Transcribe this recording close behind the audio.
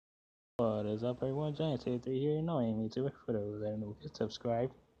What is up, everyone? Giant83 here, knowing me too. For those that don't know, hit subscribe.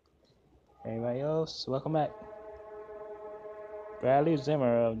 Everybody else, welcome back. Bradley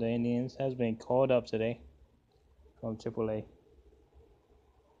Zimmer of the Indians has been called up today from AAA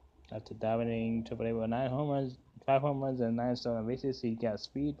after dominating AAA with 9 home runs, 5 home runs, and 9 stolen bases. He got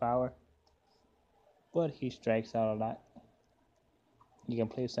speed, power, but he strikes out a lot. He can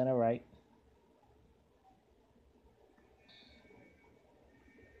play center right.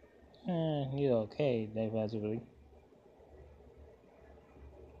 He's okay defensively,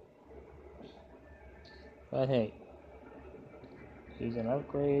 but hey, he's an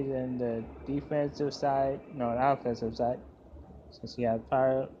upgrade in the defensive side, no, the offensive side. Since he has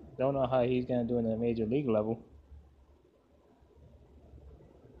power, don't know how he's gonna do in the major league level.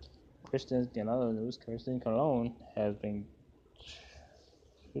 In other news, Kristen Cologne has been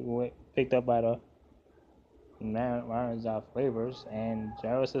picked up by the Marlins off waivers, and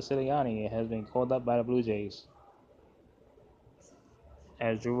Jairo Siciliani has been called up by the Blue Jays.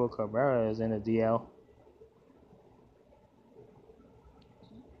 As Druvel Cabrera is in the DL.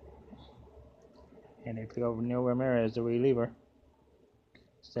 And they pick up Neil Ramirez, the reliever,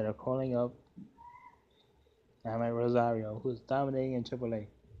 instead of calling up Ahmed Rosario, who's dominating in AAA.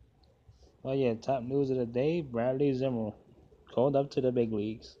 Well, yeah, top news of the day, Bradley Zimmer called up to the big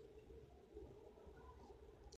leagues.